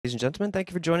Ladies and gentlemen, thank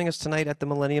you for joining us tonight at the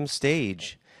Millennium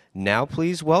stage. Now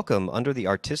please welcome, under the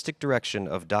artistic direction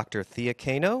of Dr. Thea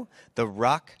Kano, the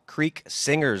Rock Creek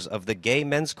Singers of the Gay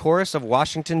Men's Chorus of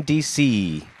Washington,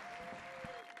 D.C.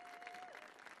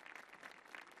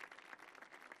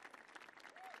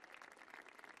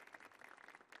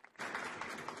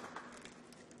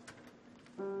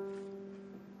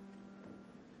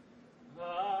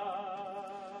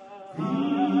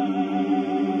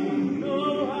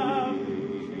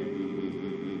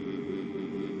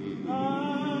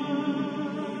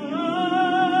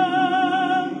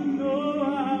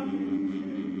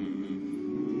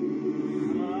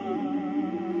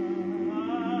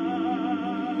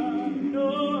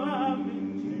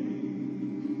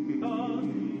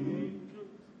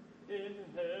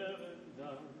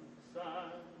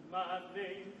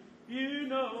 You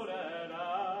know that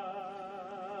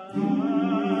I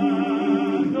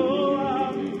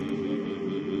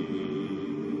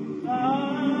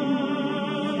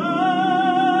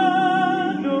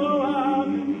know I've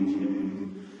been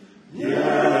changed.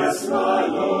 Yes, my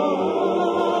Lord,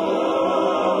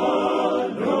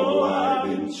 know I've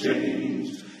been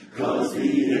changed, 'cause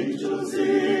the angels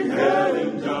in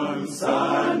heaven done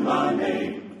sign my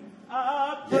name.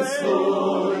 Yes,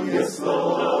 Lord, yes,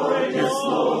 Lord, yes,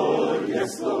 Lord,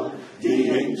 yes, Lord. The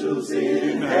angels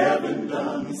in heaven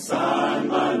done sign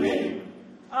my name.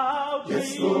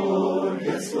 Yes, Lord,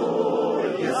 yes,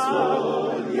 Lord, yes,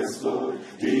 Lord, yes, Lord.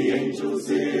 The angels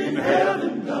in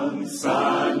heaven done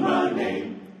sign my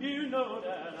name. You know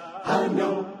that I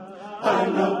know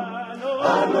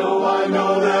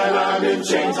that I've been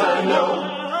changed. I know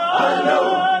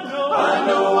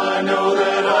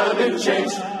that I've been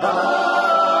changed. I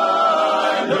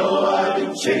know I've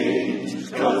been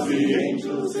changed, 'cause the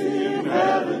angels in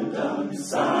heaven done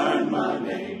sign my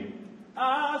name.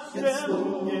 Yes,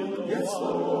 Lord, yes,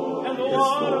 Lord, yes,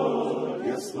 Lord,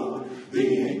 yes, Lord. The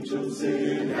angels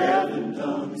in heaven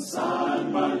done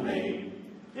sign my name.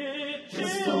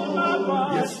 Yes,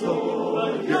 Lord, yes,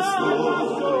 Lord, yes,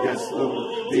 Lord, yes,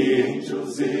 Lord. The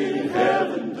angels in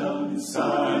heaven done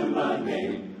sign my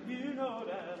name. You know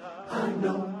that I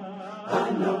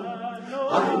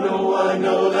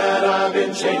know that I've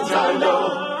been changed. I know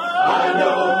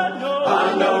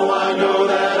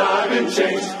that I've been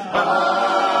changed. I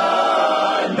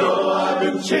know I've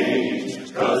been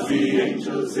changed, 'cause the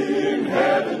angels in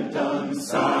heaven done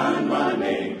sign my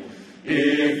name.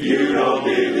 If you don't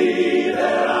believe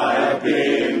that I have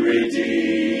been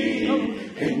redeemed,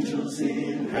 angels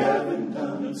in heaven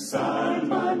done sign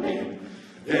my name,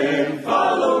 then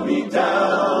follow me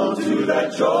down to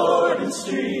that Jordan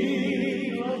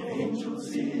stream.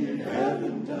 Angels in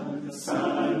heaven done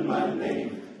sign my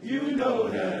name. You know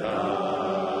that I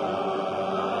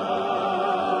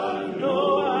know.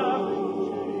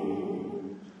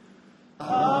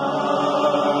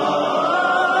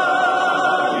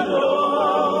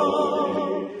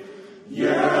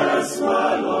 Yes,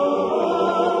 my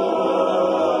Lord,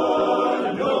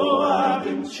 know I've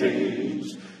been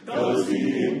changed, 'cause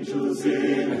the angels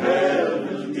in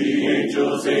heaven, the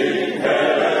angels in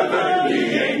heaven,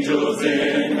 the angels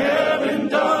in heaven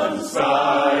done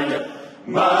sign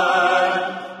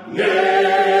my name.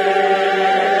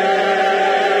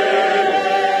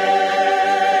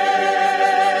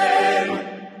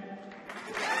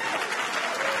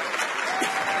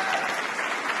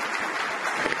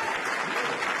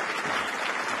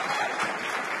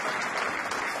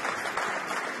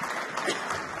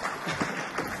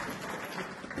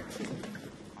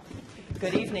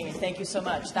 Good evening, and thank you so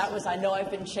much. That was I Know I've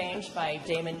Been Changed by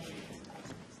Damon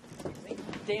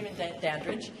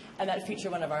Dandridge, and that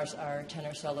featured one of our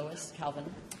tenor soloists, Calvin.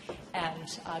 And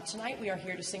tonight we are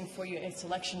here to sing for you a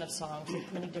selection of songs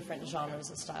with many different genres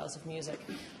and styles of music.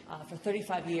 For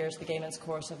 35 years, the Gay Men's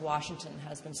Chorus of Washington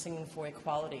has been singing for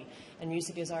equality, and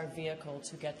music is our vehicle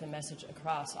to get the message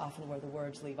across, often where the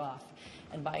words leave off.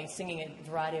 And by singing a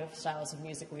variety of styles of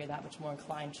music, we are that much more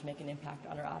inclined to make an impact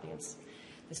on our audience.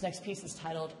 This next piece is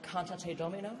titled Cantate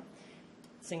Domino,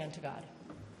 Sing Unto God.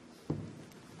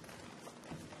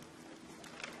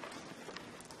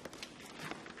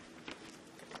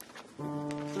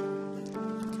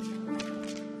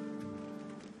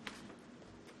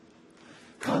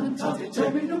 Cantate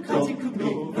Domino,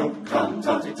 Canticumino,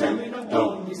 Cantate Domino,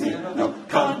 Domino,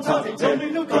 Cantate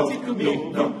Domino,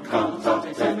 Canticumino,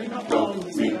 Cantate Domino,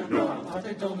 Domino,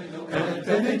 Cantate Domino, et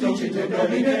benedicite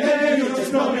Domine eius,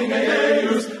 Domine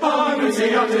eius,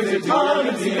 Annunciate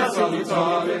salutare,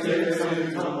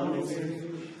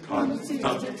 Cantate Domino,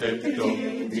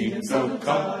 Canticumino,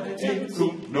 Cantate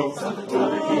Domino, Canticumino,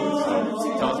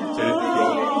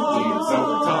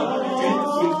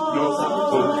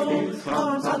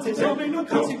 cantate Domino,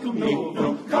 canticum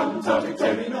novum, cantate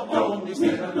Domino, omnis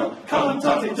vera,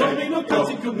 cantate Domino,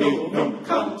 canticum novum,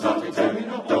 cantate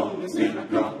Domino, omnis vera,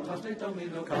 cantate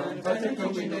Domino, cantate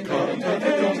Domino,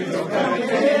 cantate Domino,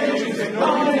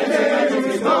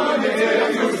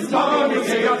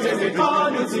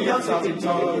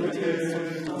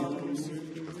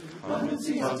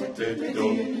 Annunciate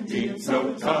Dom,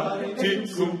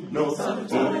 exaltaticum nos,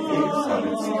 opus,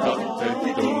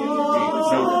 annunciate Dom,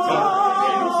 exaltaticum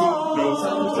nos,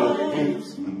 opus.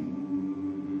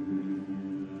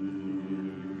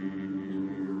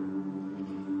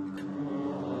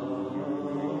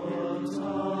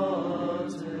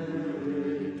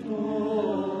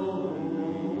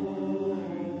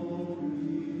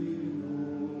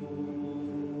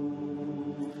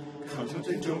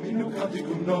 Cantate Domino,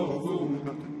 canticum novum.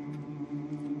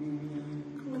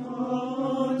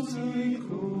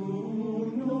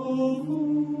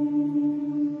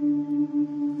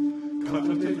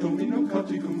 Cantate Domino,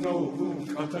 canticum novum.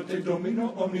 Cantate Domino,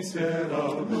 omnis terra.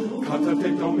 Cantate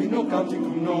Domino,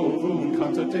 canticum novum.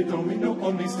 Cantate Domino,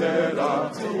 omnis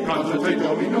terra. Cantate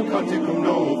Domino, canticum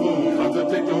novum.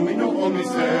 Cantate Domino,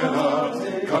 omnis terra.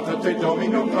 Cantate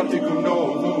Domino, canticum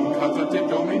novum. Cantate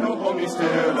Domino, omnis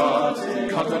terra.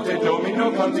 Cantate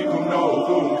Domino, canticum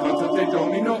novum. Cantate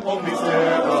Domino, omnis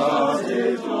terra.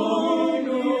 Cantate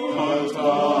Domino.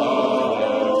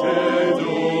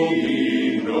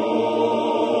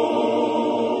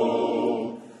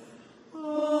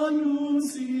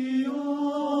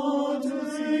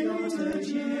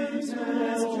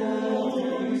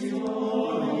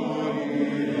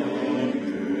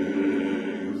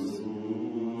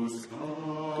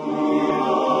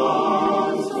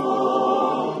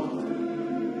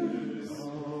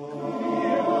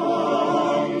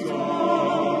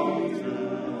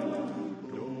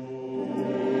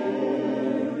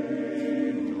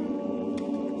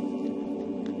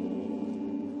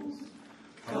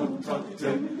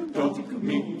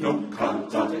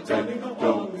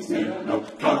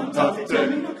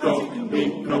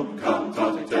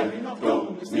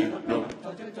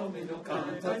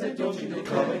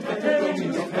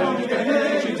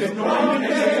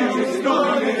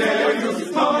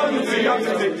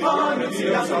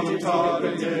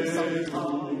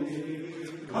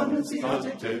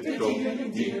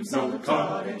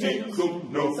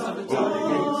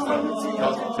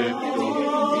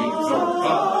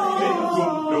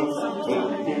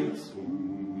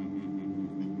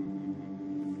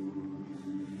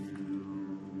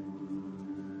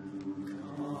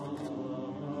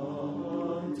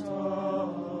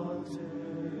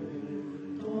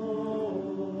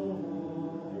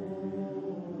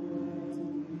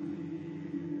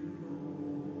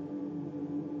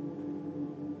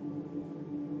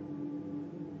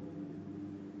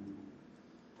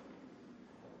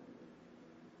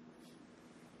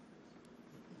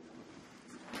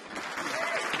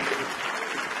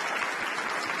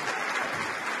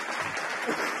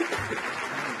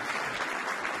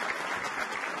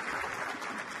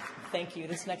 Thank you.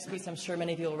 This next piece, I'm sure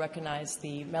many of you will recognize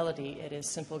the melody. It is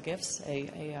Simple Gifts, a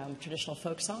traditional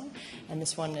folk song, and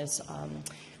this one is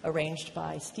arranged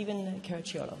by Stephen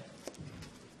Caracciolo.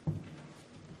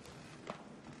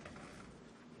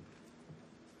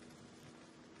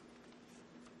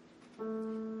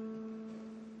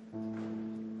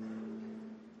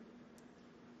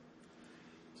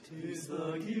 Tis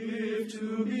the gift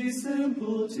to be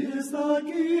simple, 'tis the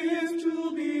gift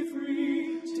to be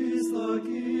free, 'tis the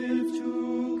gift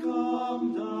to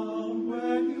come down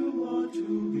where you ought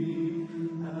to be.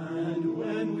 And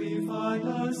when we find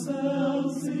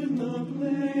ourselves in the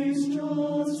place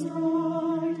just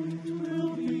right,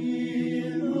 we'll be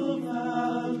in the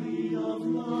valley of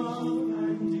love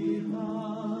and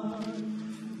delight.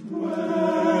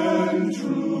 When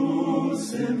true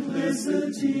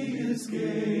simplicity is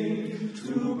gained,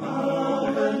 to bow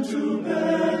and to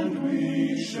bend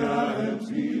we shan't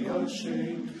be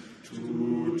ashamed.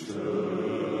 To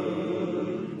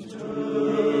turn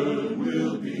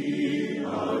will be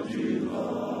our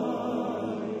delight.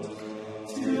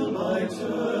 Till by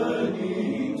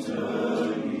turning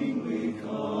we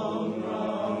come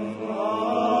round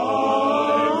right.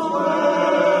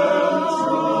 When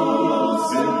true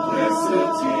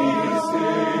simplicity is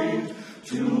gained,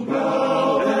 to bow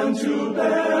and to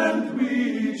bend we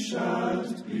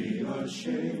shan't be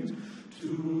ashamed.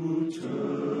 To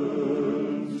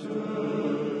turn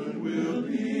will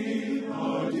be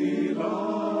our delight,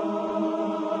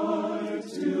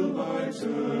 till by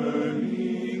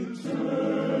turning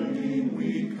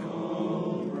we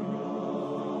come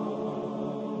round.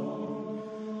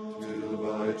 Till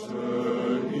by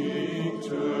turning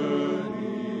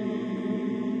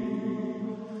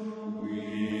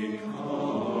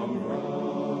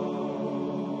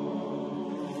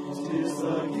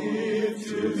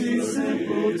To be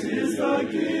simple, 'tis the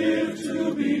gift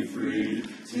to be free,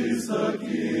 'tis the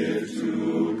gift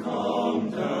to come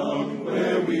down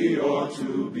where we ought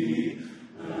to be.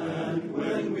 And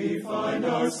when we find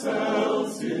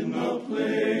ourselves in the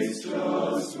place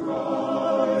just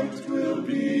right, 'twill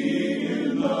be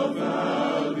in the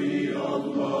valley of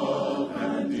love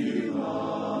and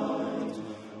delight.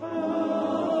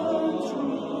 And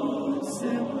truth,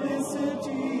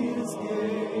 simplicity is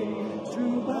gain, to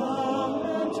bow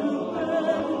and to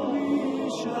bend we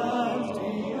shan't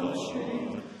be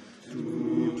ashamed. To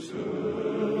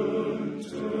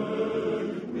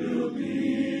turn will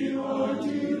be our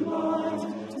delight,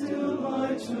 till by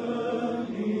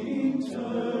turning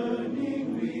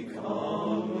we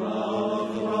come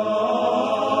round right.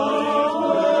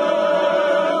 When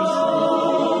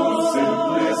true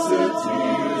simplicity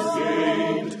is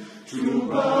gained, to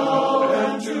bow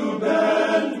and to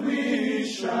bend we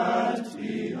shan't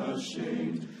be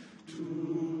ashamed. To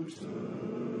turn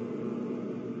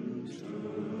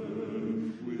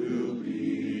will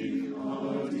be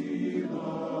our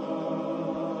delight,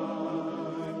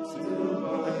 till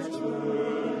by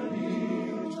turning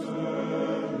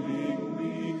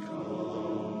we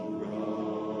come round.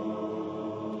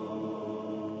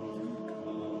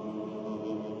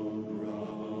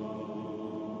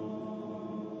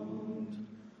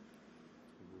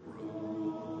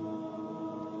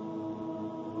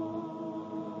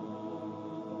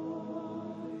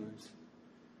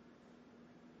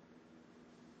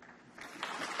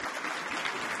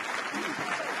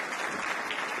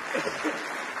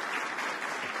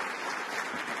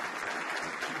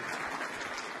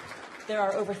 There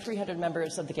are over 300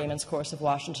 members of the Gay Men's Chorus of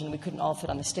Washington. We couldn't all fit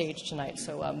on the stage tonight,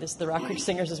 so the Rock Creek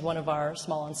Singers is one of our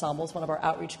small ensembles, one of our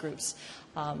outreach groups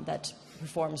that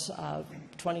performs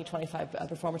 25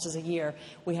 performances a year.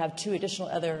 We have two additional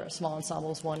other small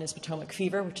ensembles. One is Potomac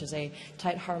Fever, which is a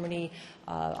tight harmony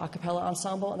a cappella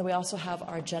ensemble, and then we also have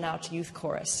our Gen Out Youth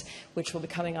Chorus, which will be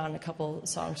coming on a couple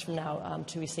songs from now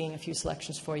to be singing a few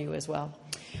selections for you as well.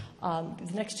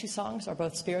 The next two songs are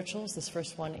both spirituals. This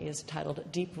first one is titled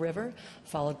Deep River,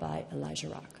 followed by Elijah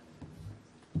Rock.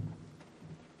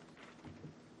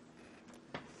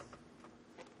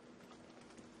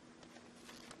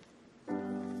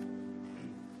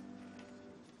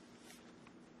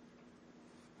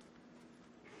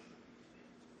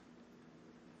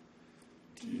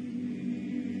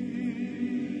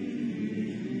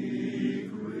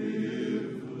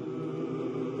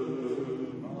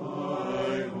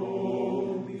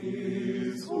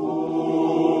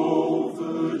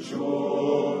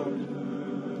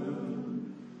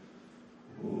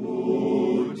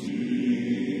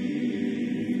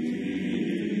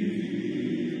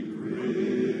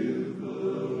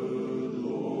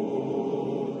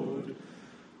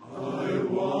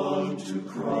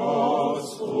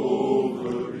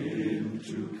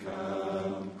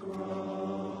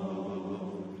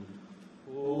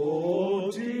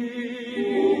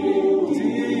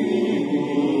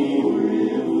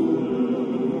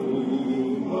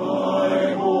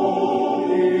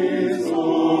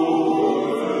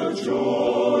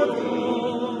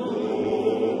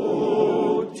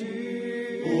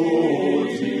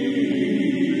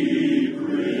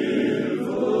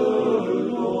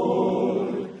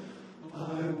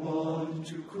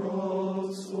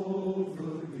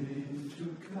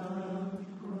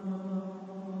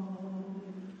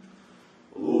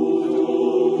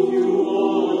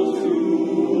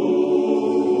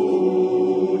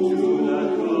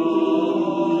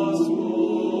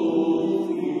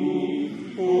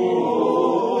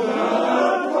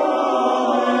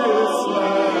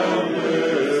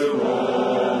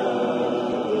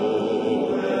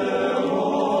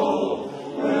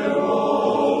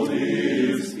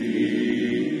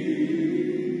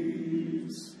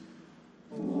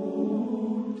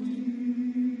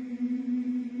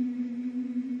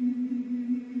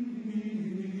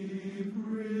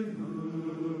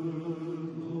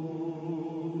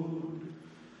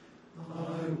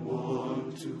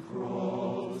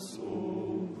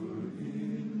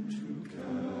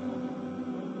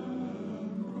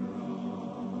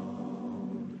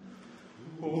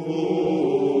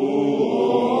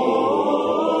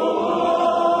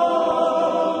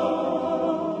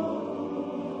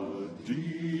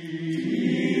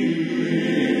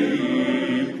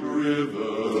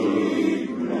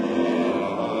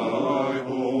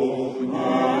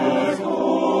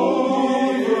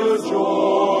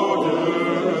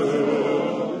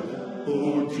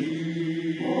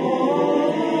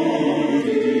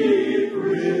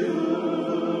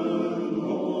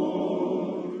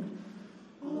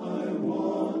 I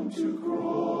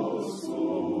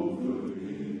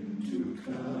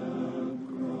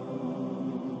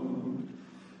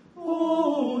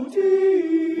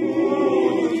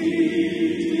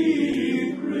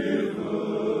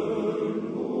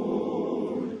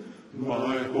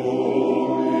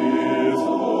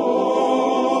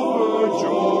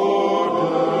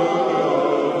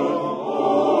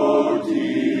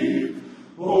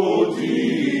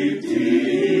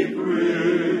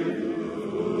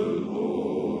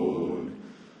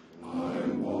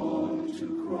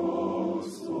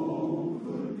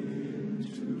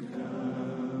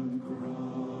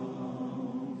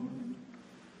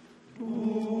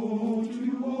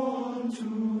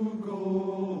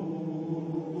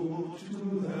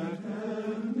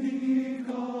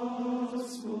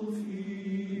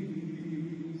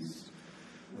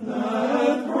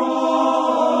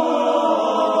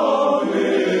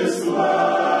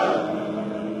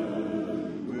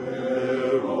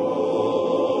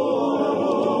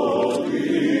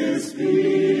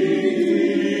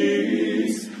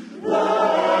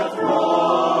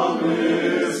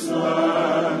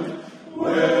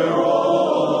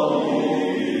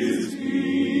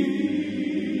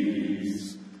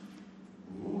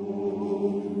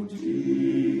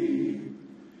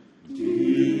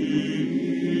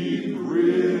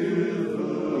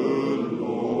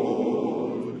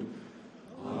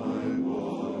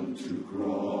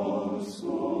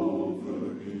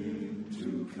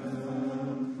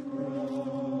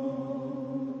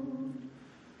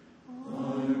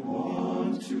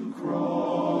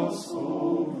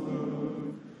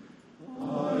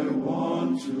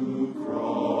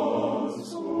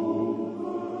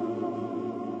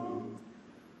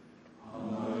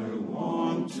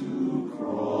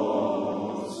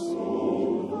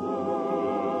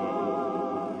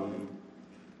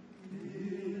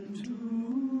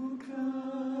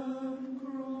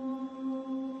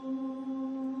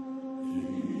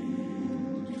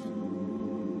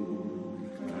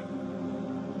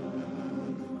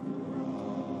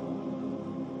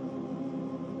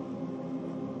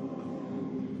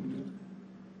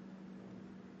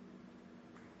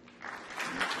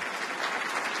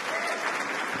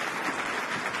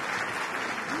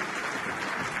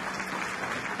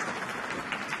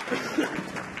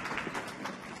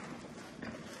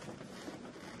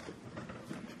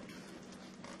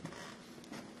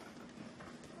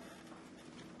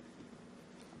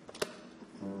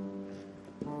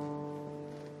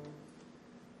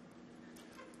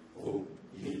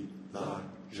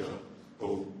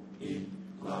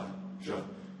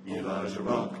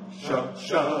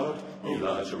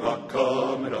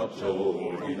up,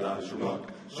 Lord. Elijah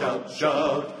Rock, shout,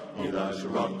 shout. Elijah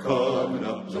Rock coming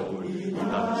up, Lord.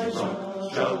 Elijah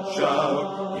Rock, shout,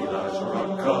 shout. Elijah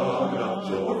Rock coming up,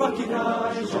 Lord. Elijah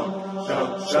Rock,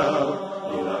 shout, shout.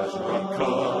 Elijah Rock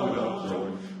coming up,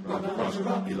 Lord. Rock, rock,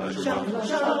 rock, Elijah Rock, shout,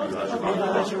 Elijah Rock,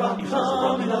 Elijah Rock,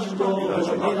 coming up, Lord.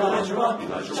 Elijah Rock, Elijah Rock,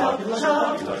 Elijah Rock, shout, Elijah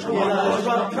Rock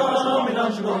coming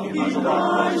up, Lord. Elijah Rock, Elijah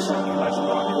Rock,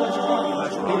 Elijah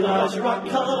Rock, Elijah Rock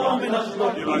coming up,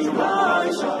 Lord. Elijah Rock,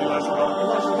 Elijah Rock, Elijah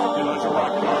Rock, Elijah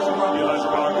Rock, Elijah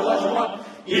Rock, Elijah Rock.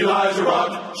 Elijah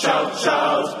Rock, shout,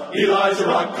 shout. Elijah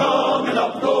Rock coming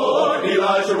up, Lord.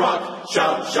 Elijah Rock,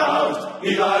 shout, shout.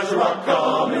 Elijah Rock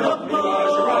coming up,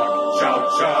 Elijah Rock,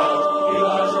 shout, shout.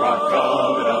 Elijah Rock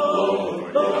coming up,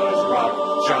 Lord. Elijah Rock,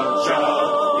 shout,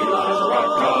 shout. Elijah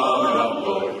Rock coming up,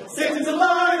 Lord. Satan's a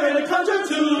liar and a conjure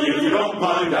too. If you don't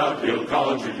find out, he'll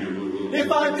conjure you. If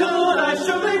I could, I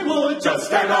surely would just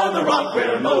stand on the rock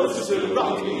where Moses stood.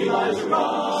 Rock, Elijah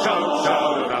Rock. Shout,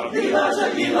 shout about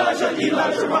Elijah, Elijah,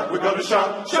 Elijah Rock. We're gonna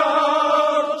shout,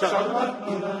 shout, shout about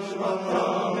Elijah Rock.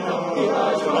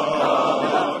 Elijah Rock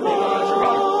coming up, Elijah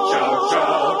Rock. Shout,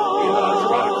 shout, Elijah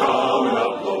Rock coming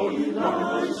up, Lord.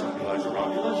 Elijah Rock, Elijah Rock,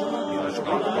 Elijah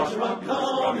Rock, Elijah Rock, Elijah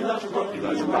Rock,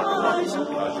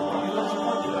 Elijah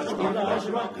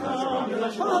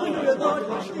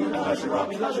Rock, Elijah Rock, Elijah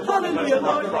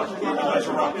Rock,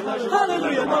 Elijah Rock, Elijah Rock,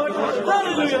 hallelujah, Lord, Elijah Rock,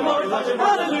 hallelujah, Lord, Elijah Rock,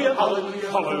 hallelujah, Lord, hallelujah, Lord,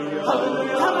 hallelujah, hallelujah,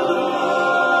 hallelujah, hallelujah,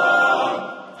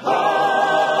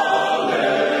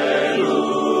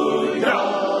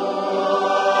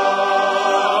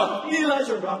 hallelujah,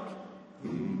 Elijah Rock.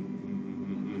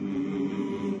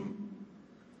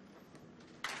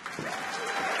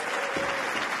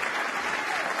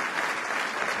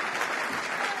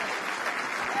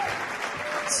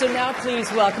 So now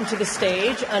please welcome to the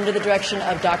stage, under the direction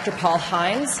of Dr. Paul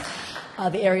Hines,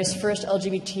 the area's first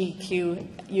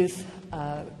LGBTQ youth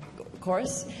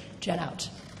chorus, Jen Out.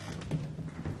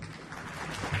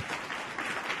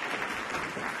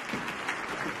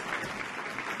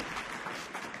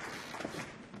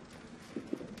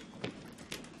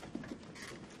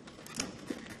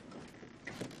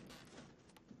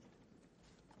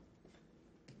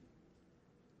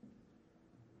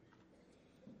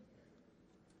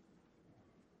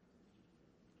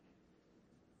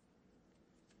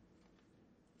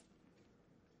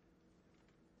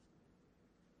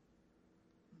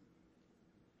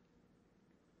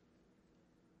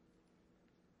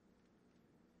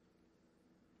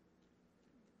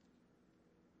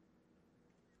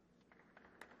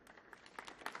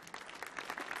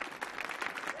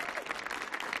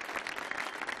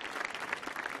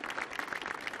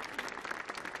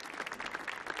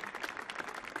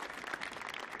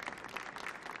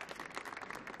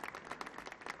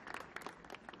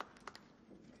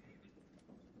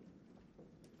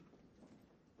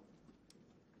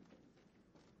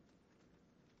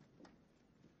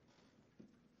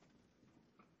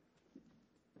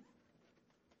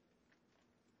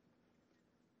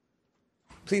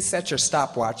 Please set your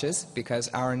stopwatches because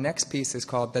our next piece is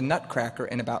called The Nutcracker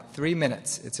in about 3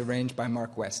 minutes. It's arranged by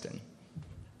Mark Weston.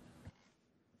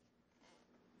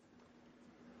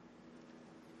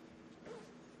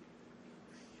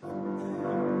 Once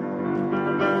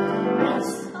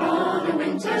on a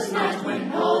winter's night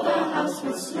when all the house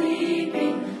was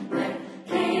sleeping, there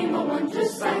came a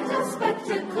wondrous sight, a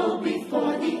spectacle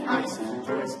before the eyes.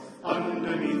 Toys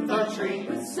underneath the tree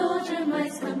with soldier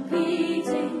mice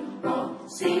competing. All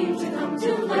seemed to come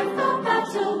to life. The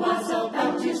battle was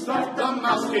about to start. The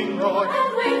Mouse King roared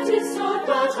and waved his sword,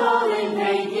 but all in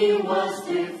vain he was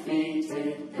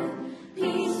defeated. Then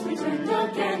peace returned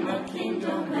again, the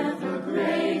kingdom ever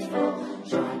grateful.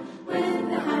 Join with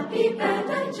the happy band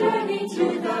and journey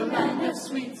to the land of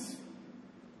sweets.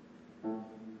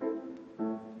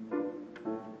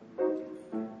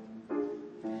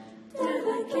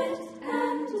 Delicate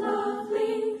and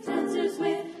lovely dancers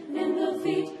with nimble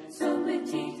feet, so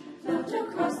petite, float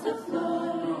across the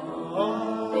floor.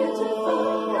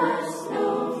 Beautiful as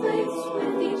snowflakes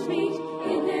with each beat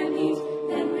in their meat,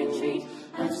 then retreat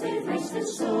as they race the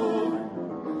shore.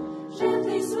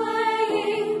 Gently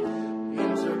swaying,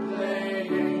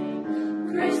 interplaying,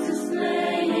 grace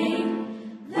displaying,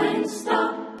 then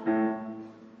stop.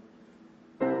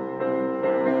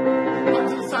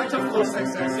 Sight of course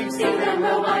accessing, See them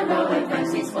row by row,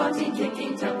 advancing, squatting,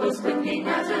 kicking, tempos quickening,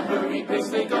 at a hurried pace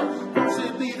they go.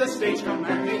 forcibly the stage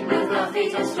commanding, With the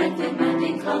feet of strength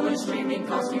demanding, colors streaming,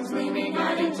 costumes gleaming,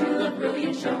 adding to the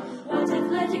brilliant show. What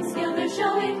athletic skill they're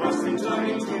showing, crossing,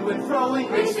 turning to and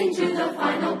froing, racing to the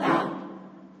final bow.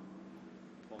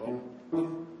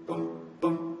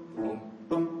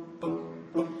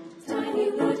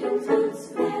 Tiny wooden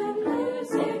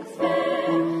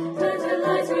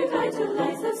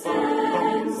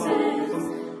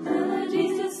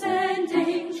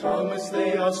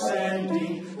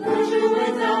ascending, pleasure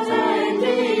without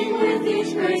ending with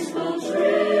each graceful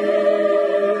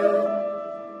trail.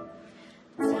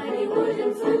 Tiny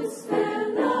wooden flutes, their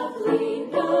lovely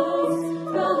notes,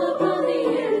 fall upon the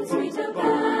ear in sweet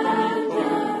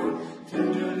abandon,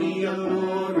 tenderly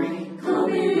alluring,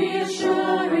 calmly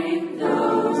reassuring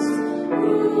those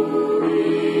who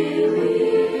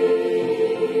believe.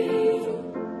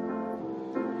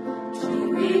 Two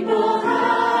people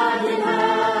hand in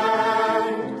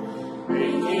hand,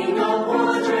 making a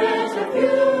portrait of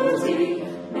beauty.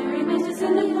 Merriment is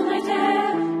in the moonlight air,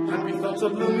 happy thoughts are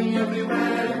blooming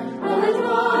everywhere. All at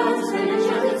once, an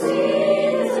enchanted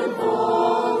scene is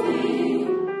unfolding,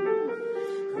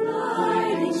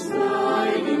 gliding,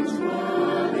 sliding,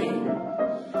 twirling,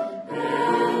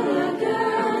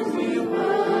 elegantly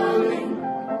whirling,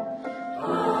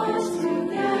 hearts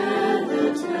together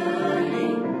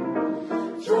turning.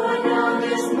 Join now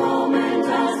this moment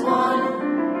as one.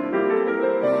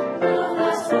 Love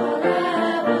lasts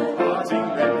forever, parting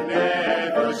them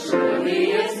never. Surely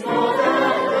it's more than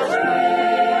a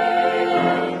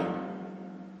dream.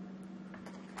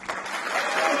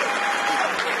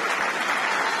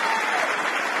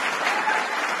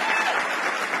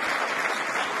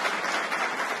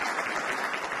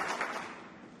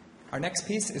 Our next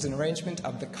piece is an arrangement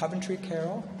of the Coventry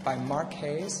Carol by Mark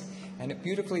Hayes, and it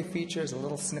beautifully features a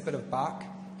little snippet of Bach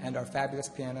and our fabulous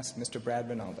pianist, Mr. Brad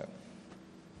Rinaldo.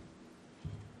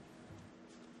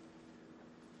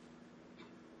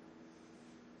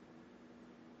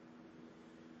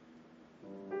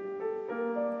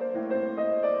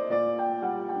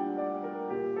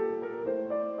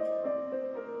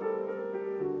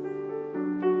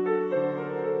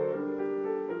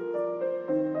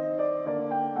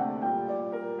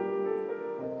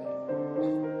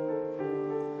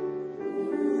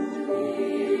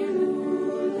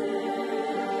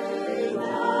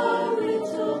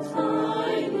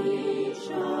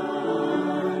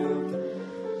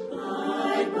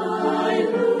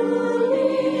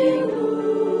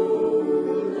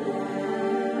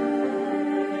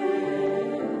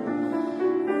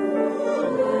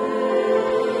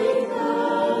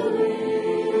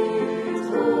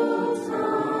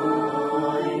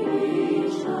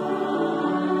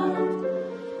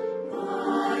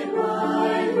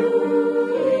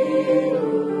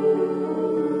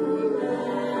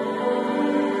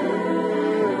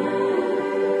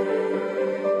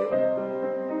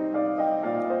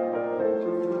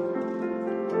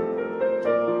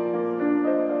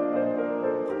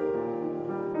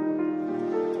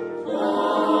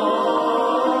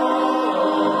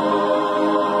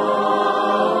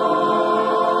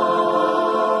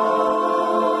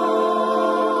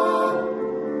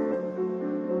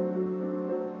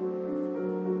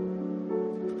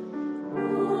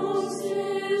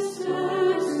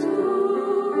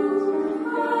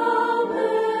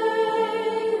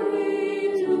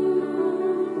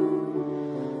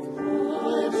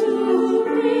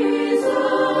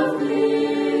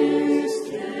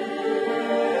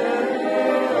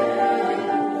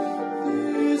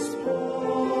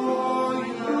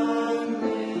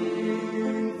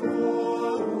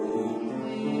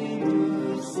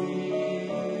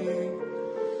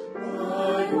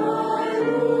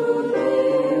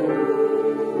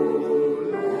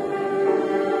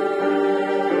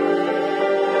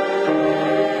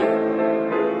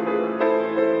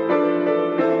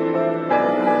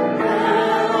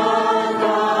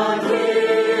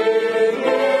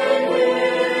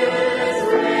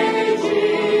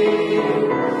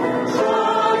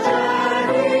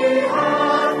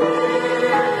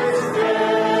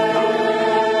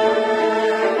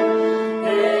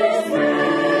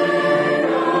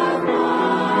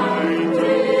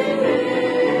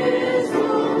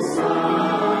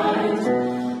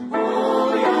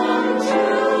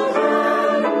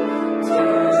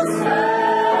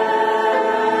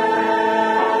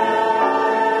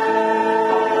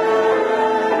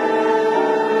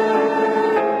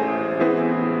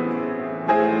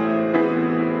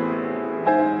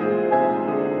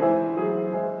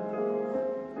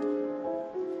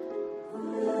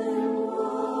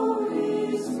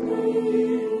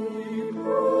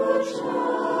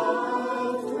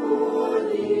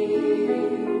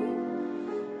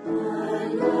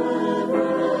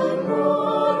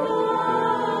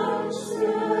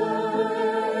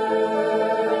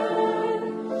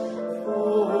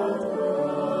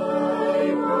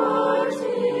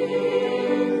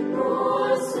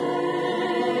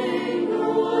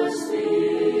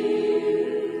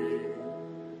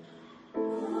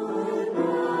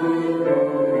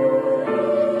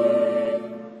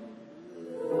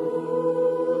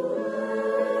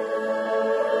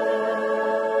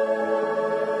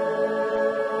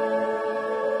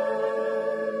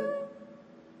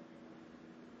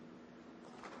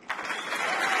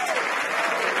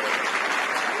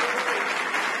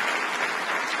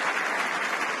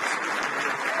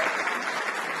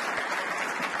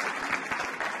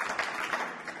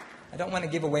 don't want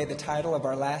to give away the title of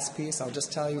our last piece. I'll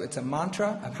just tell you it's a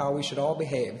mantra of how we should all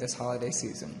behave this holiday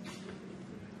season.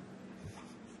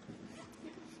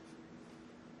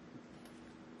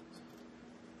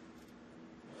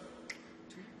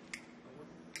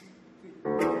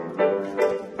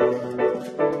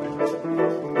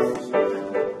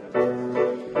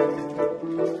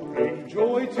 Bring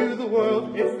joy to the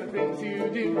world, it's the things you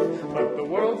do. But the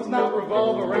world does not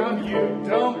revolve around you.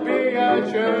 Don't be a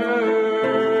jerk.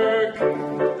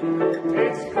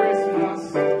 It's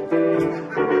Christmas. There's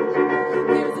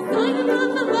a sign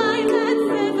above the line that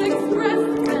says express.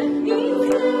 That means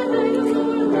that I know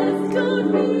more or less. Don't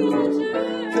be a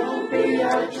jerk. Don't be a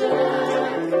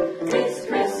jerk. It's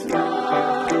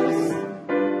Christmas.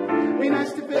 Be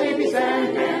nice to babies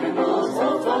and animals,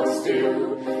 old folks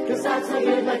too. 'Cause that's how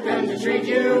you'd like them to treat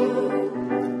you.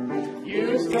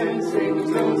 Use 10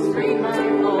 swings, don't scream my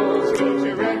balls. Don't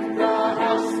you wreck the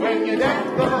house when you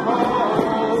deck the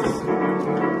halls.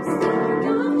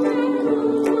 Don't wear no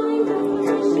wine or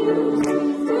shoes.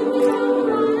 When you're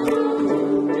on the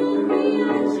road, don't be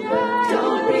a jerk.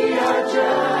 Don't be a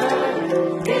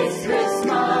jerk. It's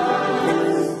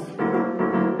Christmas.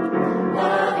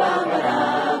 Ba ba ba da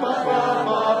ba ba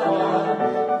ba ba.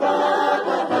 Ba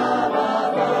ba ba ba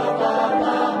ba ba ba ba.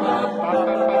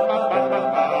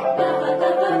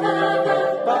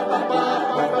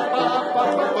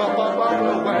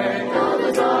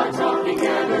 Others are talking,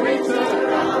 gatherings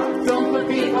around. Don't put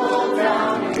people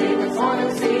down and leave us on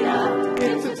a seat up.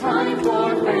 It's a time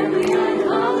for family and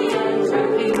holly and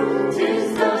turkey.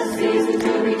 'Tis the season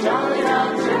to be jolly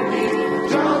not jerky.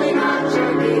 Jolly not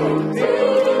jerky.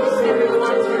 Days,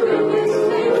 everyone's for goodness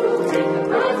sake. Take the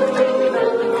prize of drinking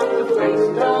up and up the place.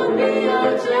 Don't be a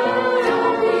jerk.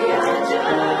 Don't be a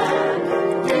jerk.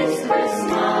 It's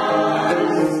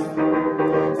Christmas.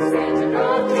 Santa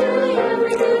got nearly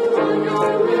every gift on your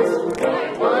list. But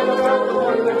what about the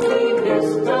one that we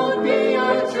missed? Don't be a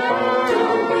jerk.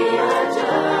 Don't be a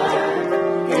jerk.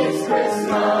 It's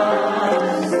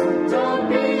Christmas. Don't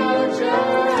be a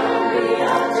jerk. Don't be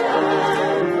a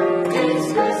jerk. It's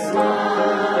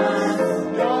Christmas.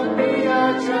 Don't be a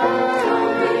jerk.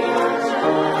 Don't be a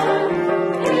jerk.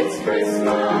 It's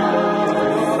Christmas.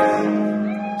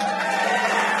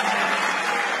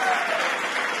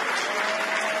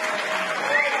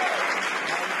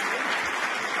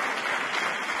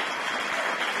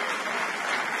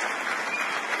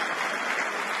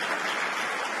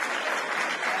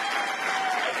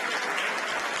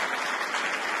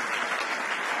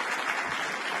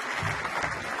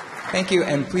 Thank you,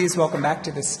 and please welcome back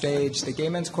to the stage the Gay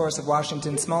Men's Chorus of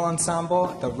Washington Small Ensemble,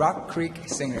 the Rock Creek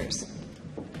Singers.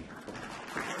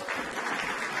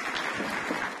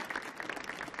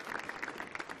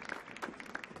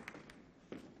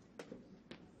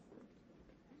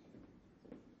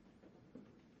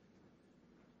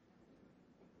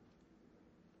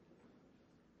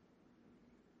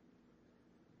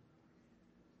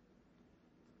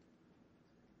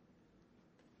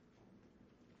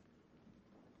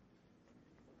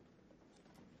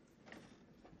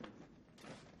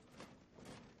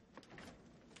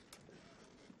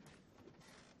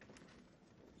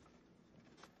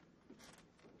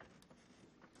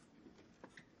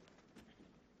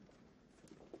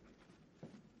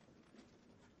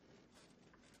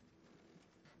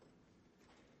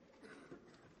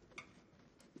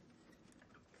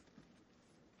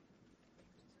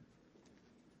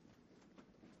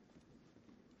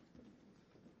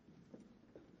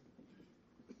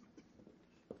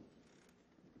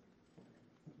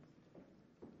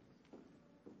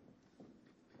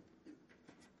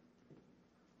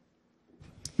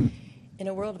 In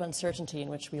a world of uncertainty in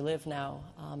which we live now,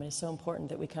 it is so important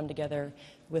that we come together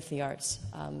with the arts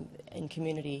in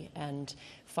community and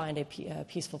find a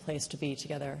peaceful place to be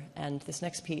together. And this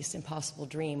next piece, Impossible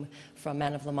Dream, from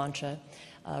Man of La Mancha,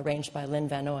 arranged by Lynn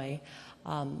Van Oy,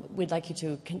 we'd like you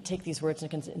to take these words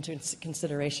into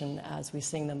consideration as we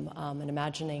sing them, and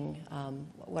imagining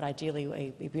what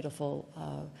ideally a beautiful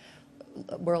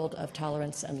world of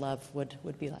tolerance and love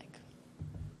would be like.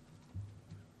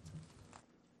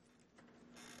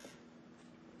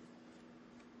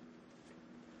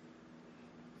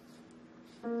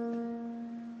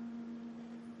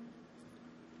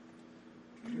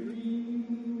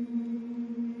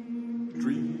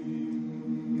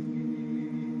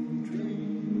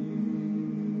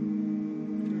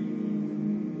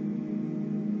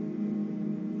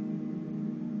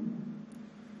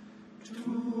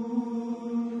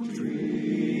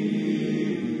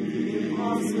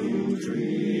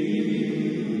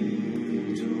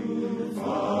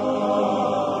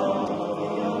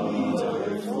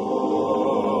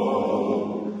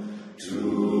 To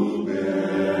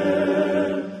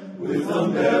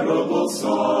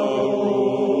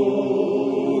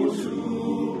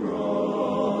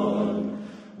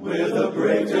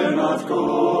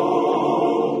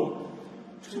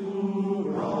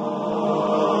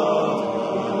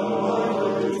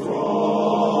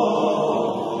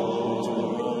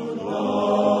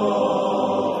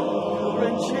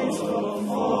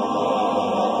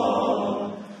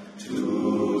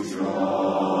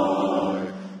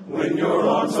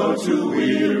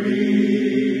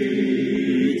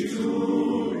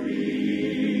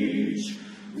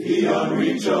the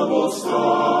unreachable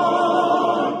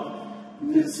star.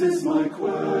 This is my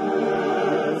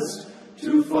quest,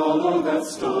 to follow that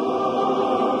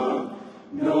star,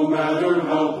 no matter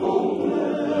how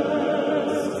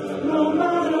hopeless, no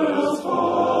matter how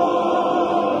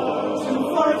far,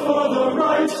 to fight for the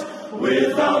right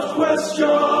without question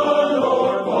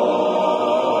or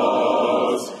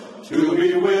pause, to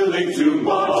be willing to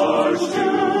march to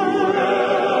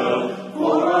hell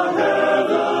for a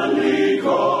heavenly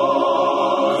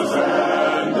cause.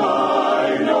 And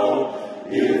I know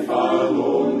if I'll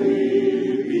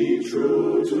only be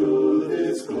true to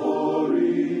this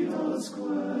glorious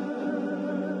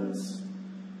quest,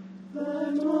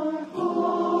 then my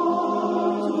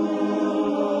heart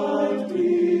will like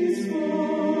peace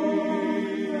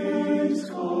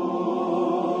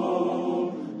calm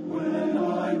when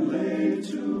I'm laid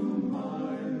to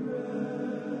my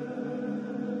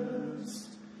rest.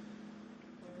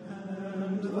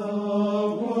 And the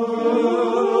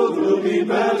world will be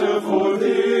better for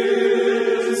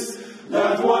this,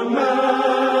 that one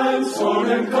man, torn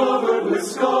and covered with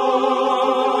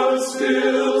scars,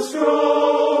 still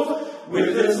strove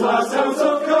with his last ounce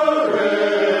of courage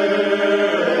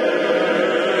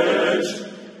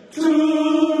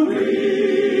to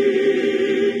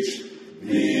reach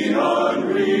the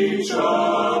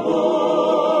unreachable.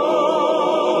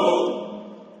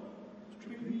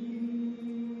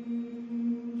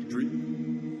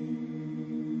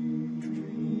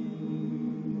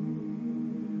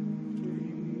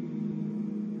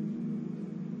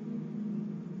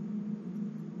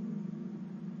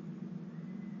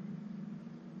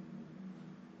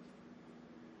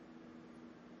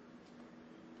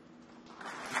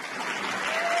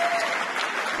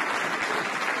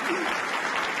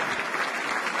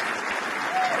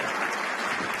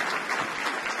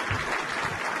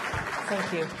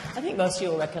 Thank you. I think most of you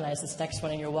will recognize this next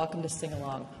one, and you're welcome to sing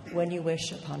along. When You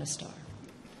Wish Upon a Star.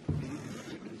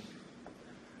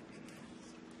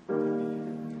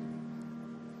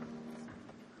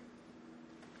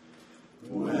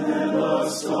 When a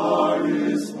star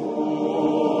is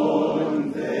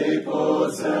born, they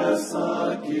possess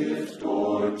a gift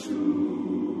or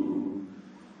two.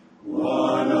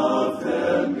 One of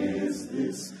them is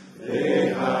this: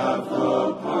 they have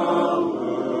the power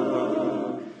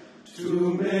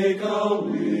to make a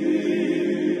wish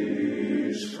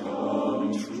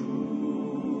come true.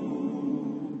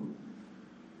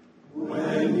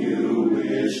 When you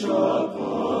wish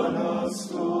upon a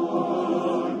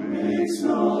star, makes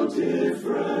no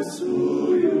difference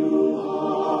who you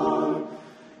are.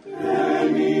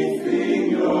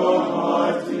 Anything your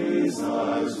heart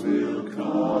desires will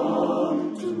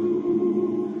come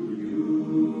to you.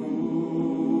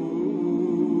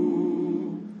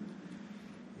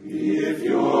 If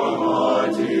your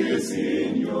heart is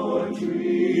in your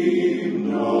dream,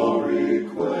 no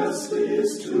request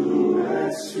is too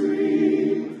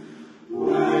extreme.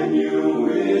 When you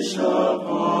wish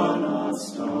upon a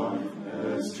star,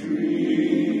 as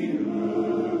dreamers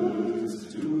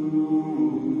do.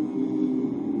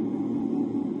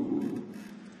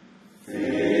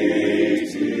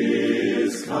 Fate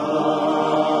is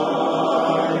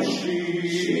kind,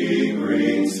 she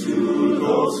brings to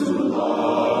those who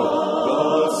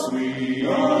love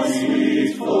the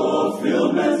sweet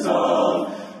fulfillment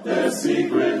of their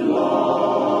secret longing.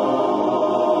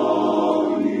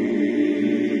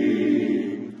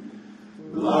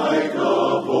 Like a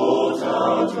bolt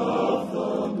out of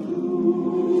the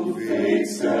blue, fate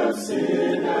steps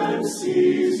in and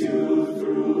sees you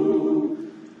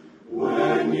through.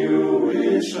 When you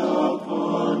wish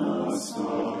upon a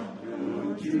star,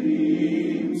 your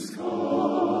dreams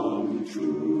come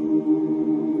true.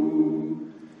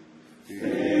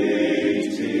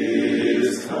 Fate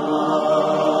is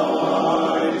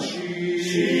kind,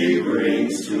 she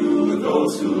brings to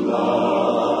those who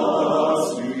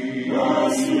love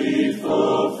the sweet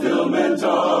fulfillment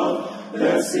of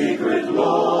their secret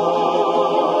longing.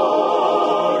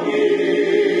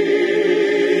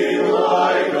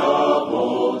 Like a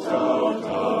bolt out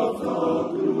of the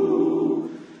blue,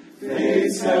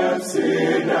 fate steps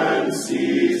in and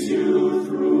sees you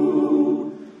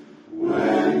through.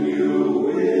 When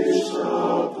you wish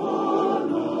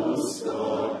upon a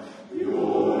star,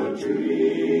 your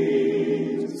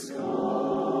dreams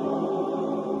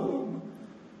come.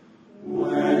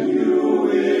 When you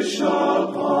wish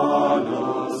upon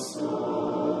a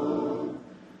star,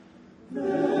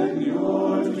 then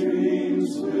your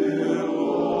dreams will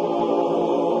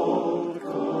all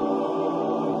come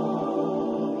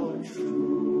true.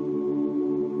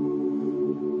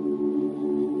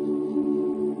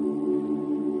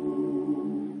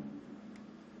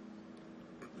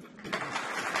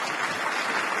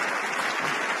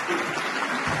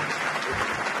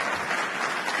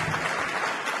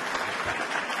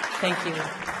 Thank you.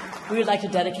 We would like to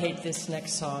dedicate this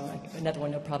next song, another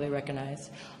one you'll probably recognize,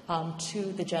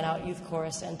 to the Gen Out Youth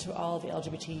Chorus and to all the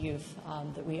LGBT youth,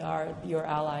 that we are your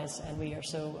allies, and we are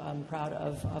so proud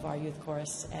of our youth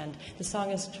chorus. And the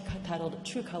song is titled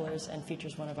True Colors and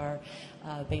features one of our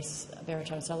bass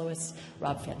baritone soloists,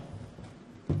 Rob Finn.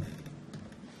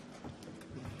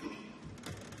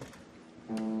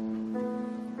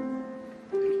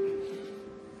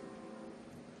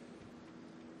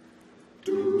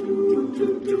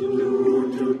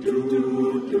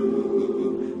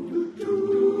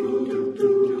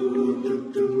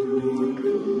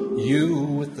 You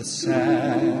with the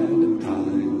sad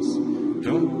eyes,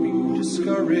 don't be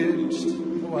discouraged.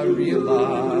 Oh, I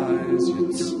realize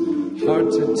it's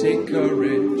hard to take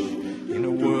courage in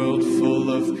a world full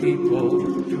of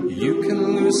people. You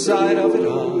can lose sight of it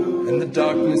all, and the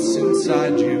darkness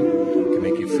inside you can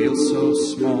make you feel so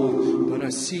small. But I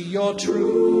see your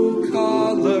true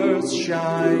colors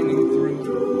shining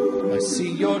through. I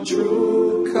see your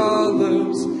true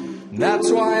colors.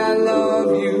 That's why I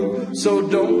love you, so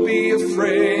don't be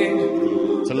afraid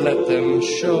to let them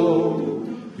show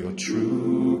your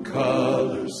true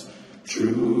colors.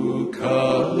 True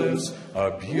colors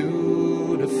are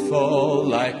beautiful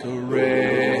like a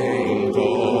rainbow.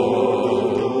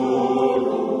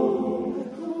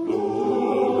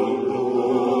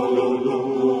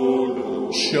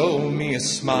 Show me a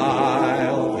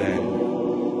smile then.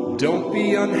 Don't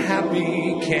be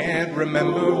unhappy, can't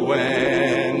remember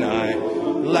when I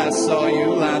last saw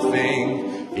you laughing.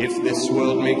 If this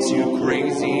world makes you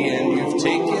crazy and you've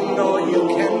taken all you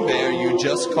can bear, you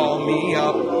just call me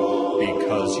up,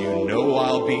 because you know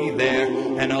I'll be there.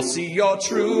 And I'll see your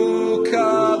true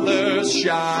colors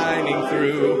shining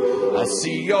through. I'll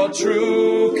see your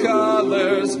true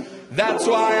colors. That's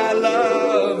why I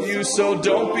love you, so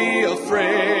don't be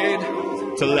afraid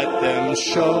to let them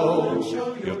show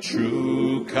your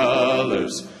true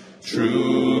colors.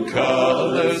 True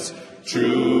colors,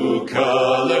 true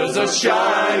colors are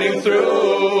shining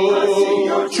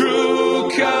through. True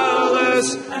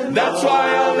colors, that's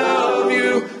why I love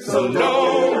you. So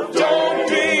no, don't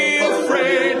be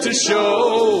afraid to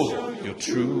show your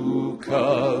true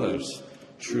colors.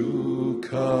 True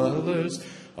colors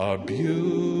are beautiful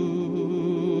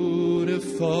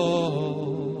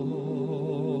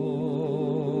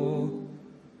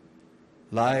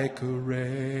like a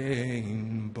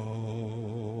rainbow.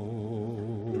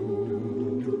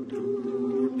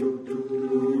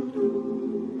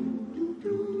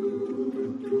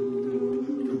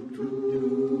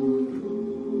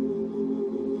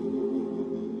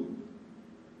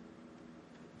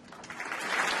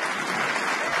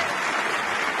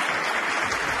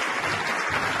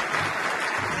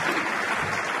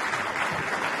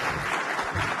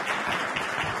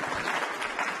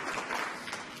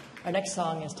 Our next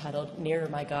song is titled Nearer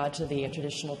My God to Thee, a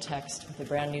traditional text with a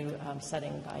brand new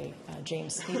setting by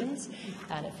James Stevens,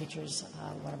 and it features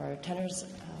one of our tenors,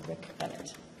 Rick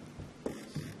Bennett.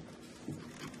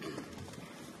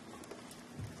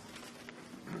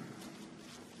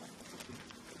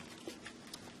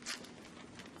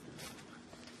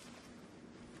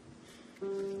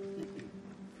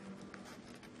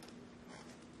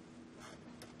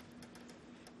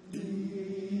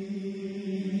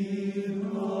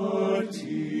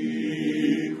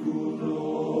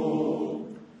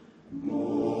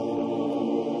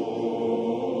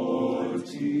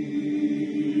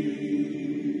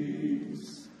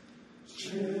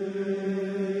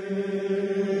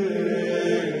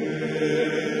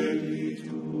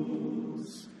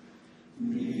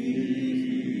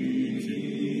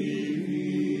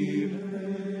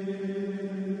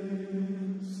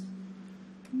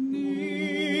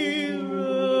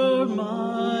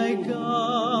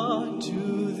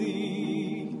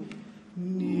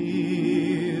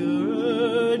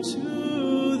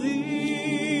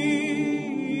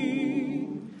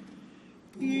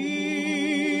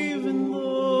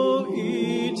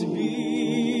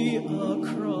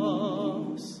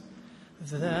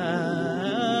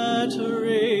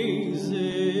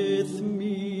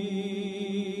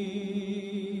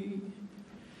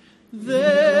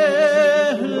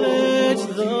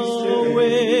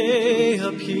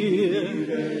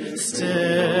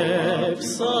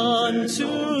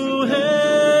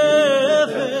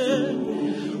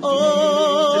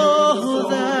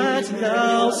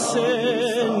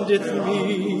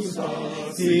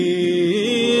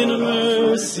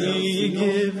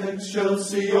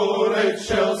 Excelsior,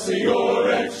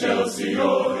 Excelsior,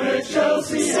 Excelsior,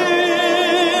 Excelsior.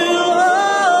 Still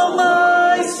all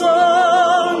my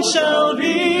song shall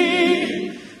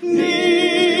be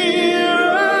nearer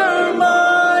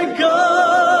my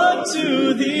God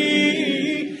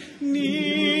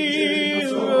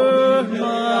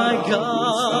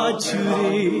to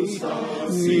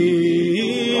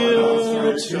thee,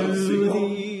 near to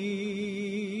thee.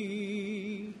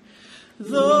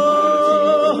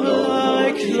 Though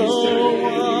like the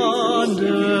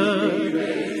wander,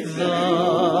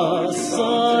 the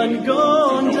sun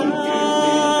gone down,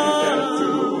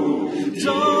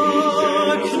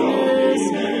 darkness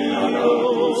be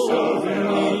over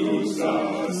me,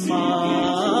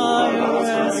 my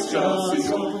rest does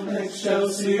hold.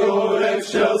 Excelsior,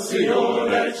 excelsior,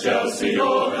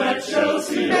 excelsior,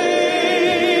 excelsior.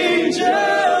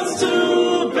 Angels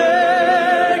to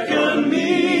beckon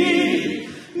me,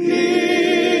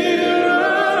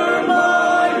 nearer,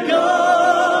 my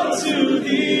God, to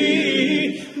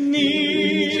thee,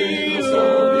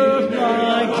 nearer,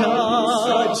 my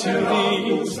God, to thee,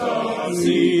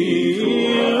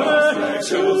 nearer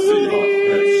to thee. Excelsior,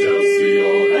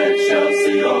 excelsior,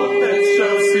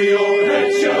 excelsior,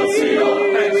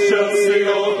 excelsior,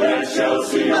 excelsior,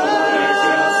 excelsior,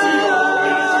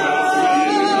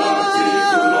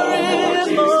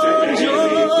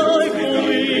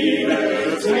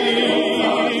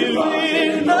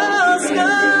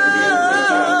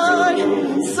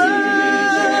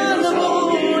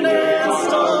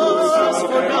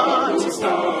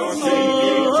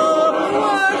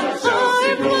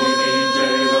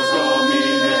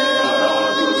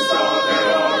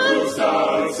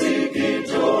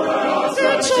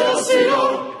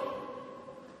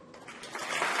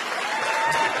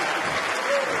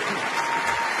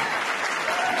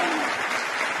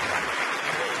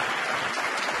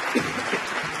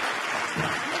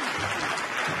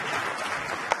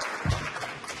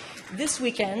 This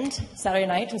weekend, Saturday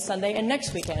night and Sunday, and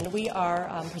next weekend, we are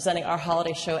presenting our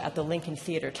holiday show at the Lincoln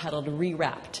Theater titled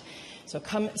Rewrapped. So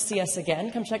come see us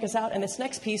again, come check us out. And this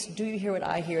next piece, Do You Hear What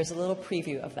I Hear, is a little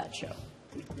preview of that show.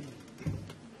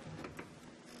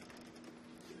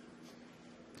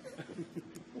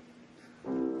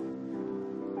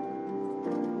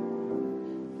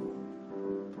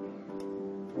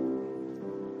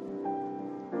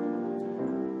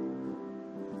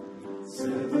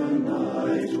 Seven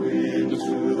night wind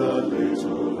to the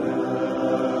little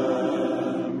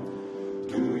lamb.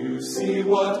 Do you see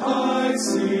what I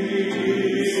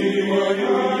see? See what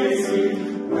I see?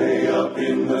 Way up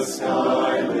in the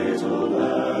sky, little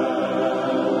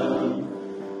lamb.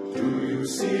 Do you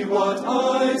see what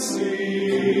I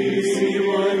see? See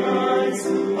what I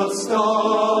see? A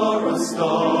star,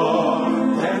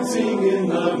 dancing in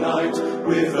the night,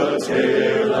 with a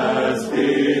tail as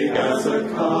big as a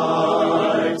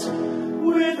kite.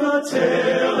 With a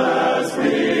tail as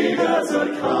big as a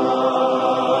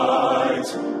kite.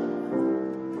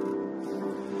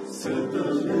 Said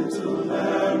the little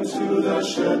lamb to the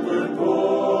shepherd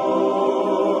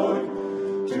boy,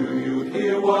 do you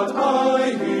hear what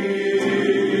I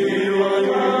hear? What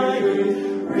I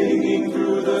hear? Ringing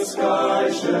through the sky,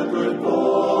 shepherd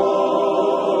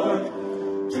boy.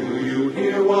 Do you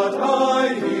hear what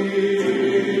I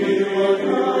hear? What I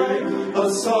hear? A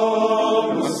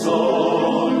song,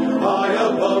 high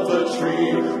above the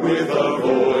tree, with a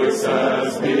voice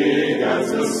as big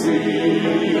as the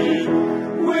sea.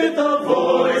 With a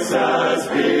voice as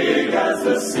big as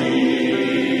the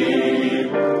sea.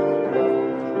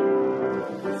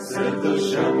 Said the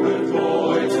shepherd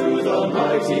boy to the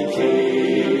mighty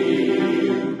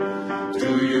king,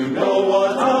 do you know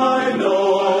what I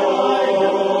know?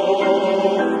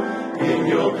 In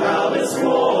your palace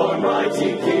war,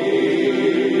 mighty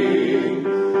king,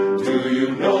 do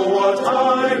you know what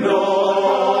I know?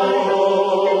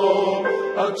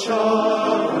 A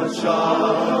child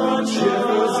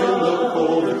shivers in the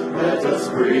cold. Let us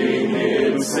bring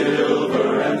him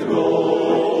silver and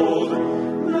gold.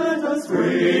 Let us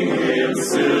bring him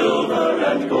silver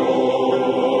and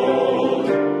gold.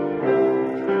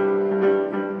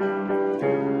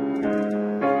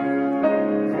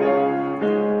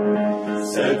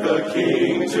 Said the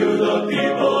king to the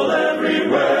people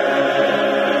everywhere,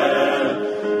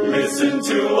 listen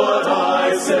to what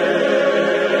I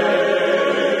say.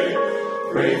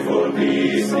 Pray for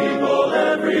these people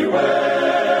everywhere,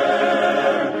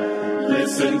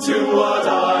 listen to what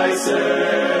I say.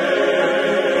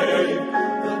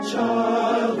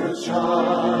 The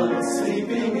child,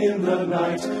 sleeping in the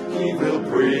night, he will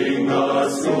bring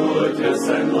us goodness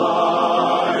and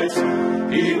light.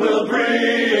 He will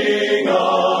bring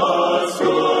us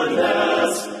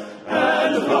goodness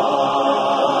and light.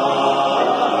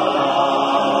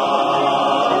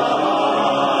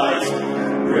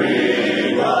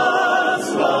 Bring us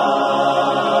light.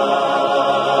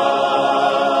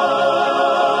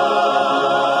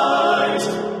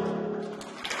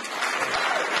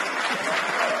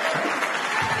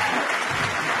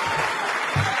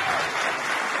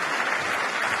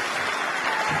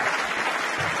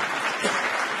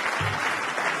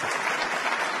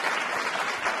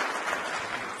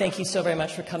 thank you so very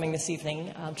much for coming this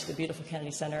evening to the beautiful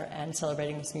Kennedy Center and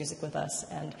celebrating this music with us.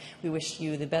 And we wish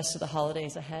you the best of the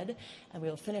holidays ahead. And we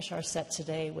will finish our set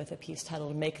today with a piece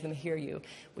titled Make Them Hear You,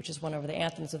 which is one of the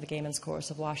anthems of the Gay Men's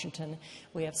Chorus of Washington.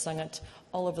 We have sung it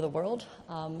all over the world.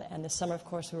 And this summer, of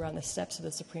course, we were on the steps of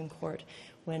the Supreme Court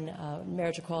when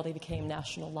marriage equality became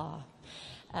national law.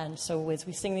 And so as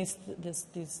we sing these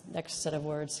next set of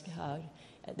words,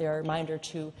 they're a reminder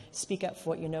to speak up for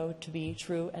what you know to be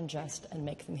true and just and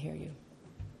make them hear you.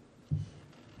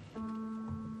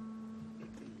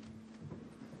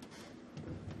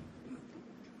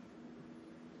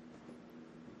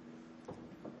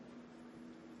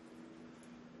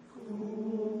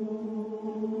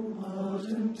 Go out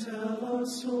and tell our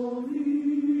story,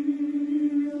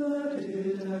 let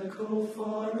it echo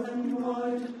far and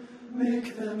wide,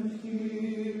 make them hear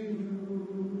you.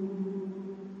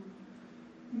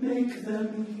 Make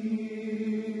them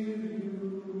hear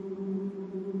you.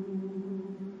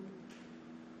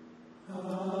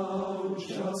 How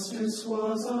justice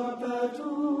was our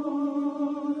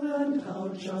battle, and how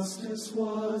justice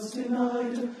was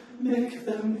denied. Make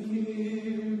them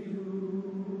hear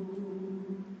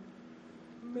you.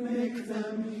 Make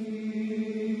them hear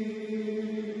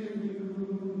you.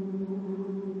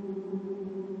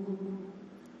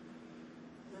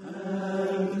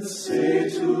 And say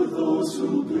to those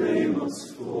who blame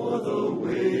us for the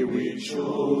way we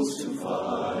chose to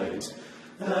fight,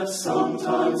 that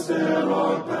sometimes there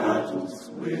are battles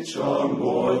which are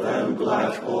more than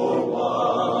black or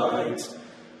white.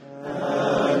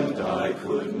 And I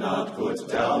could not put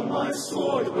down my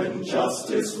sword when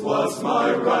justice was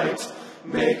my right.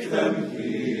 Make them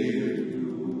hear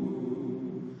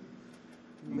you.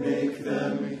 Make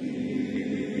them hear you.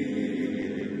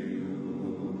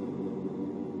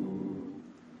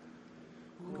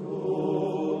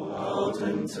 Go out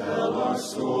and tell our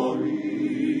story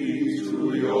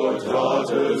to your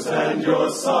daughters and your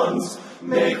sons.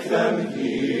 Make them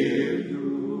hear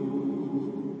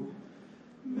you.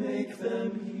 Make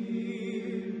them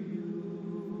hear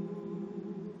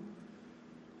you.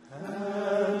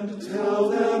 And tell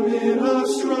them in a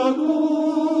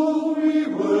struggle we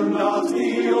were not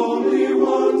the only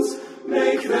ones.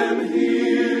 Make them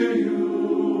hear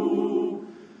you.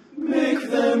 Make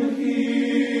them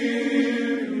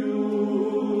hear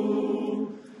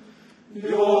you.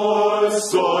 Your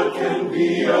sword can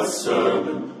be a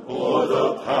sermon or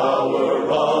the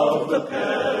power of the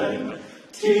pen.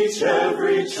 Teach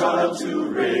every child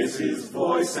to raise his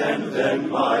voice, and then,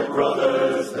 my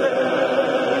brothers,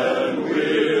 then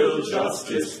will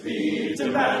justice be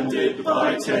demanded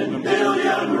by 10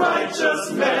 million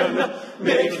righteous men.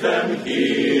 Make them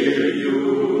hear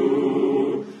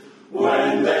you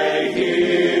when they